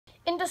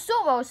In the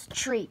Sumo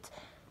Street,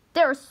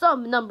 there are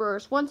some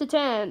numbers 1 to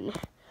 10.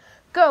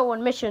 Go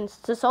on missions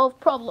to solve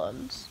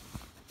problems.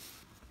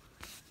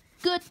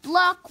 Good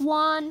luck,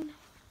 1.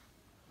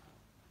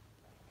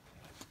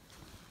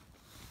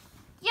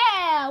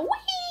 Yeah,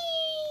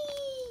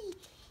 whee!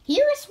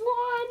 Here's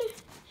 1.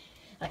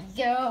 I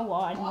go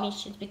on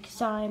missions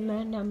because I'm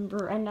a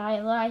number and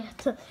I like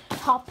to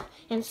hop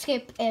and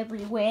skip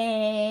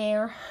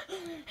everywhere.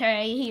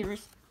 Hey,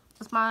 here's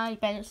my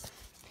best.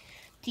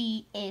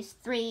 T is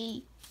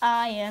 3.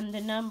 I am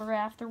the number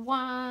after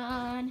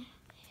 1.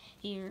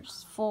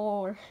 Here's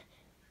 4.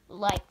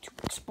 Like to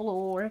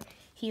explore.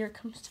 Here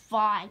comes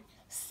 5.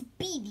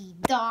 Speedy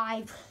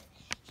dive.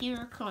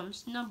 Here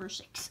comes number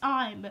 6.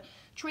 I'm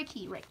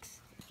Tricky Rex.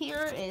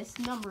 Here is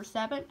number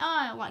 7.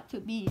 I like to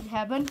be in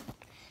heaven.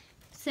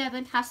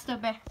 7 has the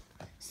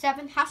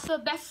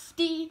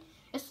bestie.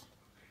 It's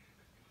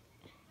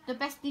the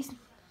bestie's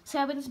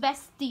 7's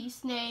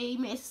bestie's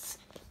name is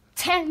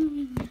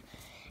 10.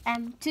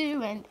 And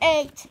 2 and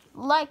 8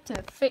 like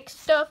to fix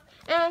stuff.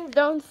 And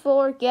don't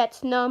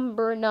forget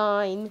number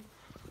 9.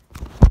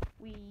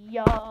 We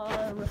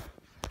are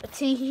a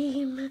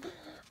team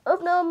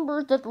of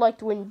numbers that like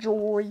to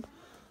enjoy.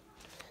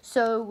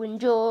 So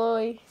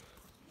enjoy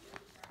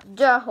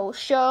the whole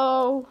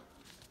show.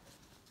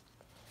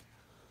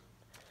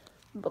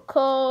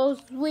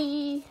 Because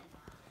we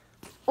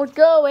are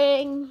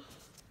going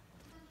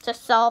to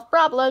solve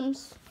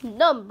problems.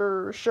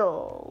 Number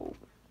show.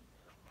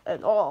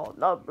 And all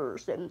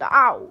numbers in the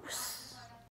house.